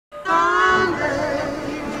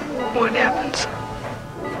what happens.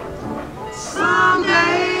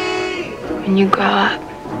 Someday, when you grow up,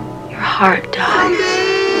 your heart dies.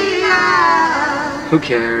 Who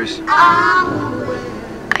cares?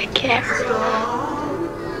 I care.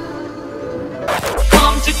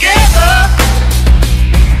 Come together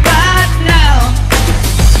right now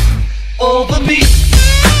over me.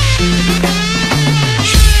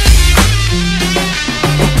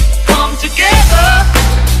 Come together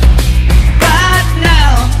right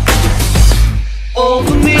now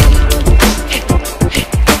over me.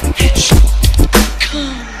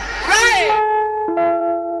 Come right.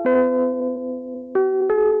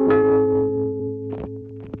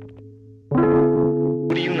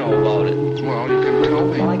 What do you know about it? Well, you can tell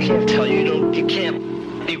me. Well, I can't tell you.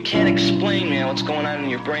 You can't explain, man, what's going on in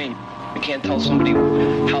your brain. You can't tell somebody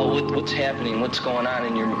what's happening, what's going on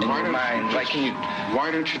in your mind. Like, can you?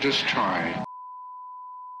 Why don't you just try?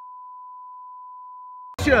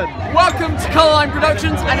 Welcome to Colorline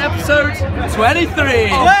Productions and episode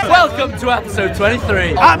 23. Welcome to episode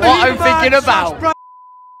 23. What I'm thinking about.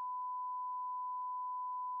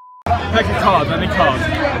 Pick a card, any card.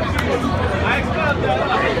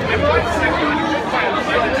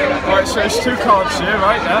 Right, so it's 2 cards here,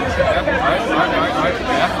 right? Yeah, right,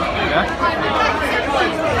 yeah.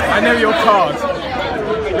 I know your card.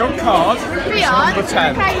 Your card is number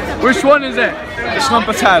 10. Which one is it? It's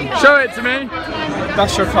number 10. Show it to me.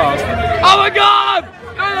 That's your card. Oh my god!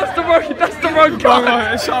 No, that's the wrong Oh, card.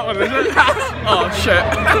 right, it's that one, is it? Oh, shit.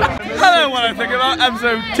 Hello, what I think about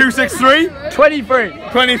episode 263. 23.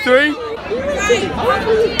 23.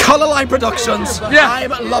 Colorline Productions. Yeah.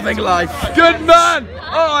 I'm loving life. Good man.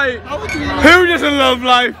 Alright. Who doesn't love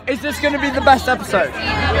life? Is this going to be the best episode?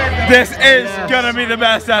 This is gonna be the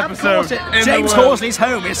best episode. in James the world. Horsley's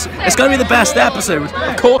home. It's going to be the best episode.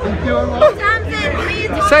 Of course.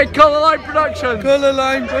 Say Colorline Productions.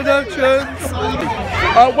 Colorline Productions.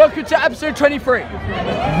 Welcome to episode 23.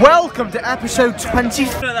 Welcome to episode 20.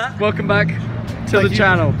 Welcome back to the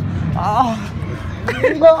channel.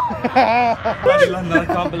 London, I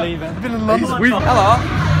can't believe it. I've been in London. Hello.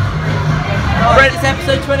 Ready? It's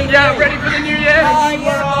episode 23. Yeah, ready for the new year?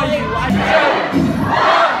 Where are you?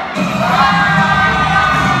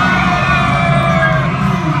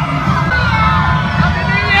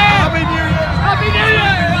 Happy New Year! Happy New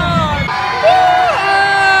Year!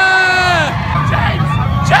 James!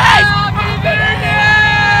 James! Happy New Year!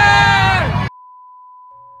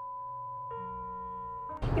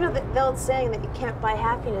 You know the old saying that you can't buy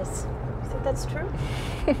happiness. You think that's true?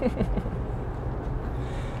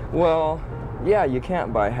 Well, yeah, you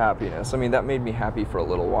can't buy happiness. I mean, that made me happy for a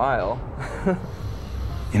little while.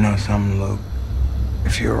 You know something, Luke?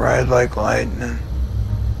 If you ride like lightning,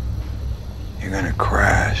 you're gonna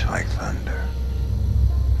crash like thunder.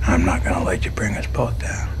 I'm not gonna let you bring us both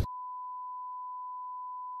down.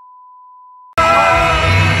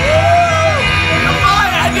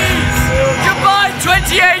 Goodbye, Aggies! Goodbye,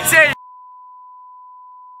 2018!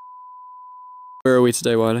 Where are we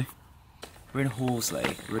today, Wiley? We're in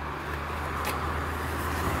Horsley.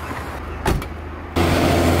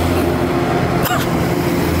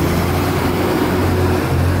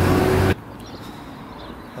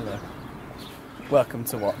 Hello. Welcome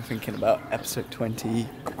to what I'm thinking about, episode 23.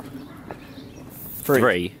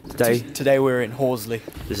 Today we're in Horsley.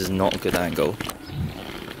 This is not a good angle.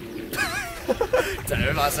 Don't know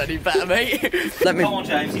if that's any better, mate. Let me. Come on,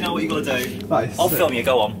 James. You know what you got to do. Nice. I'll film you.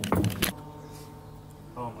 Go on.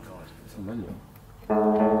 Oh my god, it's familiar.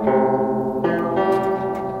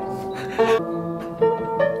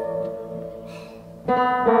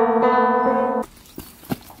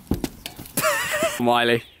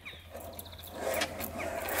 Wiley.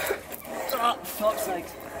 Oh, fuck's sake.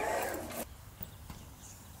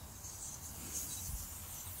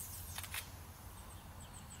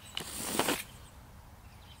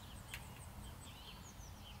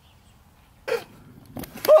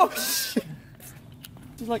 Oh shit!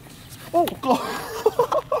 It's like, oh god.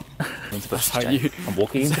 That's how you. I'm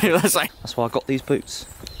walking. That's like. That's why I got these boots.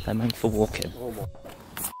 They're meant for walking.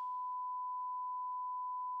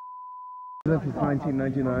 This is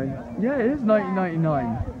 1999. Yeah, it is 1999.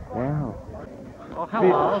 Wow. Oh,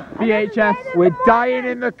 hello. VHS. We're dying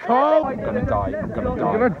in the cold. I'm gonna die. I'm gonna die.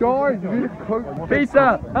 You're gonna die.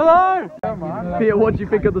 Peter. Hello. Peter, what do you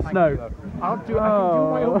think of the snow? I'll do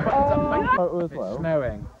my own It's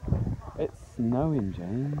snowing. It's snowing,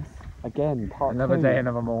 James. Again, part Another 2. day,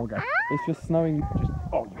 another morgan. It's just snowing. Just.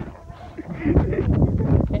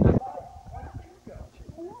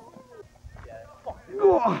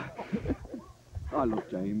 Oh. I love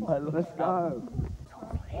James. Let's go.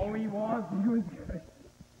 Oh, he was good.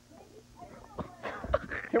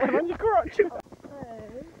 It went on your crotch.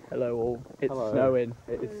 Hello all. It's Hello. snowing.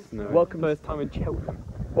 It is snowing. Welcome. First time in Cheltenham.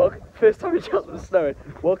 First time in Cheltenham it's snowing.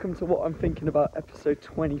 Welcome to What I'm Thinking About, episode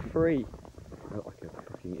 23. I look like a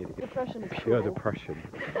fucking idiot. Depression is Pure cool. depression.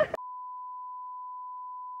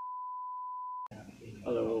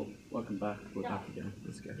 Hello all. Welcome back. We're back again.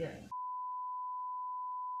 Let's go.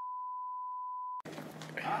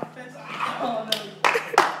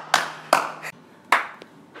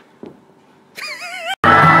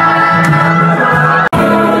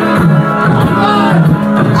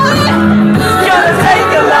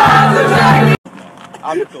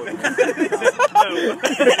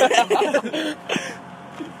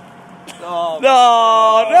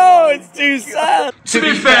 No, it's too sad. To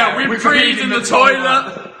be fair, we breathed in the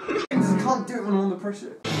toilet. Can't do it when I'm under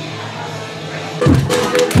pressure.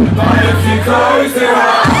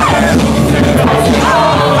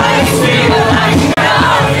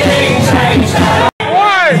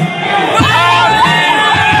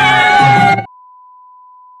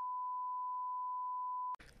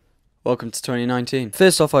 Welcome to 2019.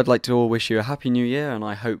 First off, I'd like to all wish you a happy new year, and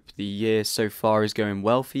I hope the year so far is going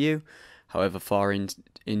well for you, however far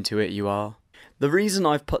into it you are. The reason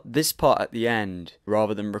I've put this part at the end,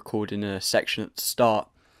 rather than recording a section at the start,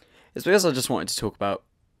 is because I just wanted to talk about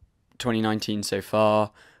 2019 so far,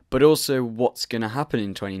 but also what's going to happen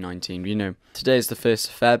in 2019. You know, today is the 1st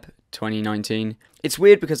of Feb, 2019. It's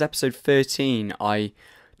weird because episode 13, I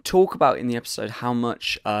talk about in the episode how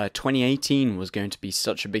much 2018 was going to be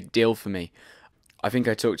such a big deal for me. I think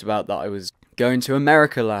I talked about that I was going to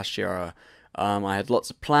America last year. I had lots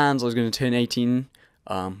of plans. I was going to turn 18,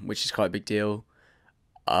 which is quite a big deal.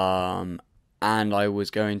 And I was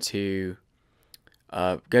going to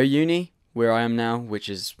go uni, where I am now, which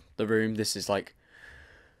is the room. This is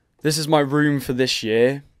my room for this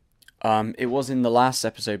year. It was in the last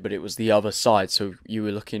episode, but it was the other side, so you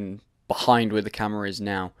were looking behind where the camera is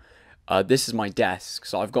now. This is my desk,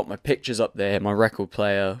 so I've got my pictures up there, my record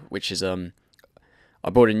player, which is I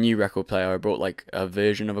bought a new record player. I bought like a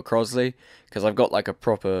version of a Crosley, because I've got like a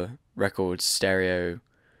proper record stereo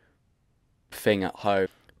thing at home,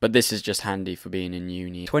 but this is just handy for being in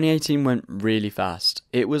uni. 2018 went really fast.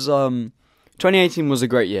 It was 2018 was a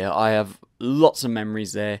great year. I have lots of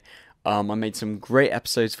memories there. I made some great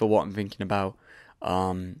episodes for What I'm Thinking About.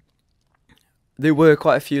 There were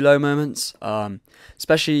quite a few low moments,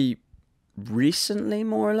 especially recently,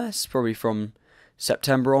 more or less, probably from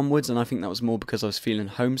September onwards, and I think that was more because I was feeling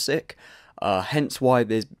homesick, hence why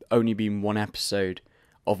there's only been one episode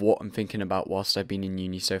of What I'm Thinking About whilst I've been in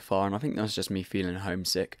uni so far, and I think that was just me feeling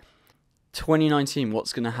homesick. 2019,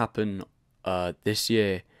 what's going to happen this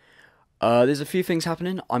year? There's a few things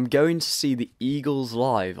happening. I'm going to see the Eagles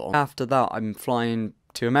live. After that, I'm flying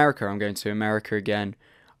to America. I'm going to America again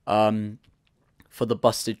for the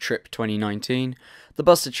Busted Trip 2019. The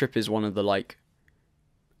Busted Trip is one of the,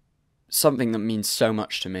 something that means so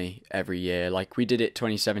much to me every year. Like, we did it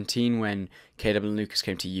 2017 when Caleb and Lucas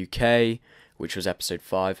came to UK, which was episode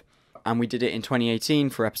 5. And we did it in 2018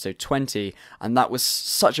 for episode 20. And that was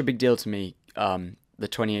such a big deal to me, the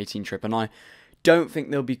 2018 trip. And I don't think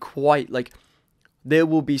there'll be there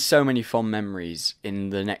will be so many fond memories in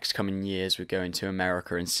the next coming years with going to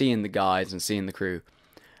America and seeing the guys and seeing the crew.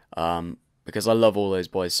 Because I love all those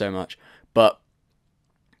boys so much. But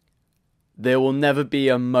there will never be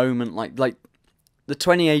a moment like the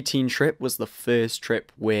 2018 trip was the first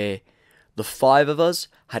trip where the 5 of us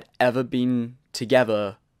had ever been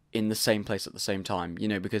together in the same place at the same time, you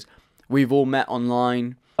know, because we've all met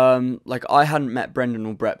online. I hadn't met Brendan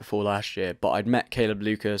or Brett before last year, but I'd met Caleb,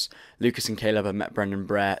 Lucas and Caleb had met Brendan,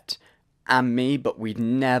 Brett and me, but we'd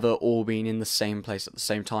never all been in the same place at the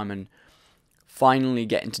same time, and finally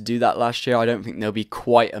getting to do that last year, I don't think there'll be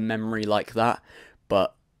quite a memory like that,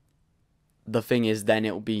 but the thing is, then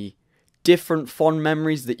it'll be different fond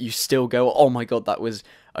memories that you still go, oh my god, that was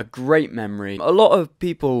a great memory. A lot of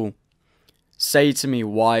people say to me,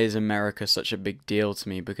 why is America such a big deal to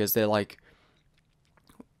me? Because they're like,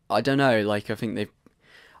 I don't know,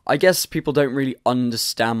 I guess people don't really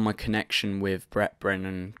understand my connection with Brett,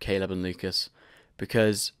 Brennan, Caleb and Lucas,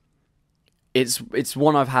 because it's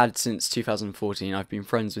one I've had since 2014. I've been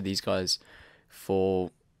friends with these guys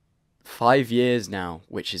for 5 years now,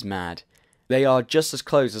 which is mad. They are just as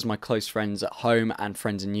close as my close friends at home and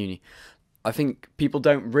friends in uni. I think people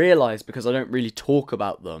don't realise, because I don't really talk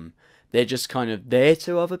about them, they're just kind of there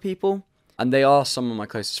to other people, and they are some of my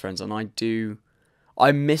closest friends, and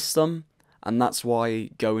I miss them, and that's why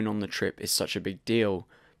going on the trip is such a big deal,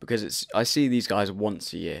 because I see these guys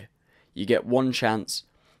once a year. You get one chance,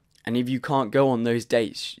 And if you can't go on those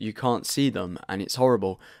dates, you can't see them, and it's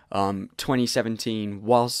horrible. 2017,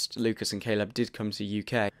 whilst Lucas and Caleb did come to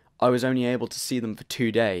UK, I was only able to see them for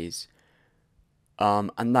 2 days.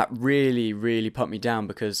 And that really, really put me down,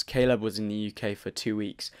 because Caleb was in the UK for 2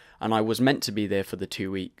 weeks, and I was meant to be there for the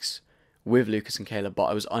 2 weeks with Lucas and Caleb, but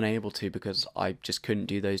I was unable to because I just couldn't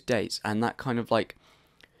do those dates. And that kind of like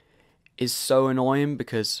is so annoying,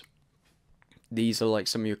 because these are like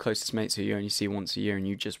some of your closest mates who you only see once a year and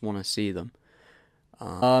you just want to see them.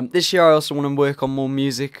 This year I also want to work on more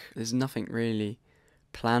music. There's nothing really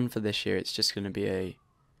planned for this year. It's just going to be a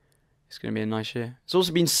nice year. It's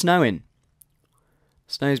also been snowing.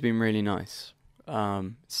 Snow's been really nice.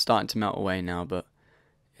 It's starting to melt away now, but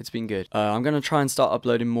it's been good. I'm going to try and start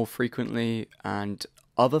uploading more frequently and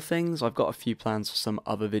other things. I've got a few plans for some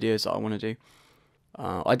other videos that I want to do.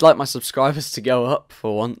 I'd like my subscribers to go up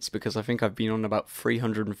for once, because I think I've been on about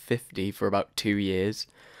 350 for about 2 years,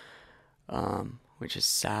 which is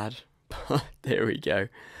sad, but there we go.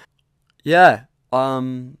 Yeah,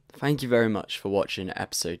 thank you very much for watching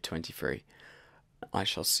episode 23. I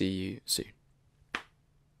shall see you soon.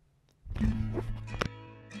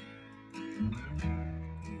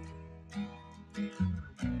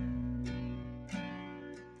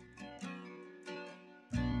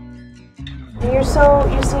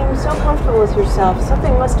 You seem so comfortable with yourself.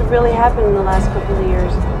 Something must have really happened in the last couple of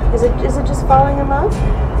years. Is it just falling in love?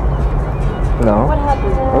 No. What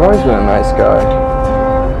happened? I've always been a nice guy.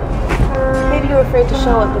 Maybe you were afraid to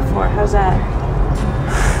show it before. How's that?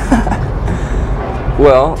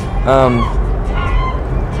 Well,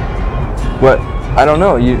 what? I don't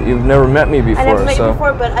know. You've never met me before, I never met so. you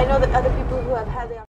before, but I know that other people who have had the